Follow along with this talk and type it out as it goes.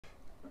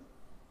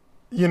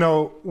You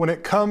know, when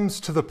it comes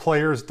to the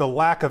players, the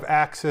lack of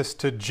access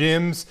to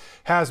gyms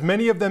has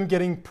many of them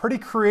getting pretty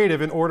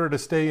creative in order to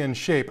stay in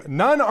shape.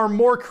 None are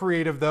more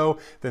creative, though,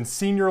 than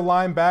senior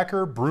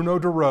linebacker Bruno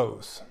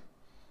DeRose.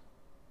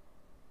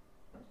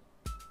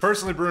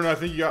 Personally, Bruno, I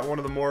think you got one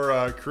of the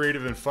more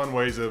creative and fun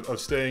ways of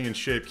staying in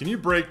shape. Can you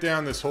break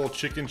down this whole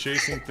chicken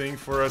chasing thing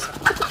for us?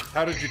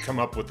 How did you come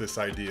up with this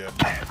idea?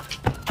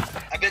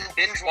 I've been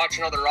binge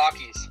watching all the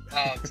Rockies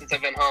since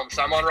I've been home,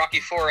 so I'm on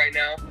Rocky 4 right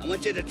now. I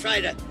want you to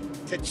try to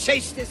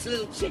chase this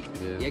little chicken.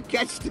 Yeah. You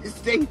catch this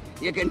thing,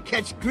 you can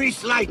catch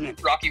grease lightning.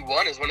 Rocky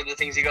 1 is one of the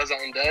things he goes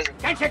out and does.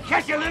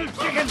 Catch a little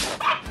chicken.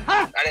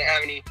 I didn't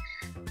have any,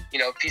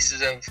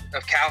 pieces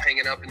of cow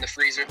hanging up in the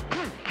freezer.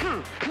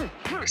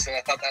 So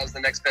I thought that was the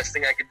next best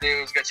thing I could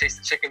do, was go chase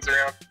the chickens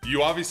around.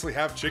 You obviously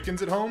have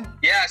chickens at home?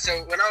 Yeah,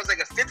 so when I was like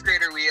a 5th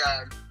grader, we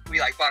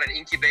bought an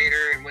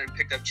incubator and went and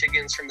picked up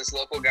chickens from this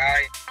local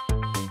guy.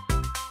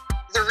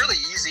 They're really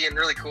easy and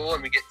really cool,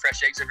 and we get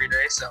fresh eggs every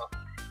day, so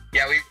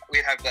yeah, we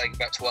have like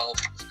about 12.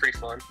 It's pretty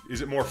fun.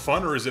 Is it more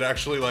fun, or is it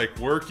actually like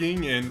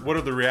working? And what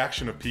are the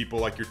reaction of people,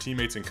 like your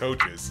teammates and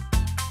coaches?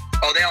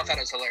 Oh, they all thought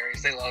it was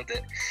hilarious. They loved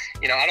it.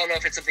 I don't know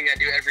if it's something I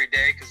do every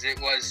day, because it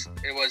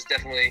was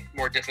definitely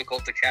more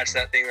difficult to catch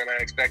that thing than I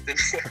expected.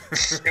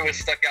 It was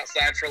stuck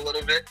outside for a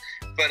little bit,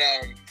 but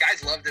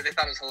guys loved it. They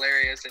thought it was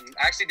hilarious, and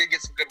I actually did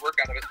get some good work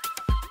out of it.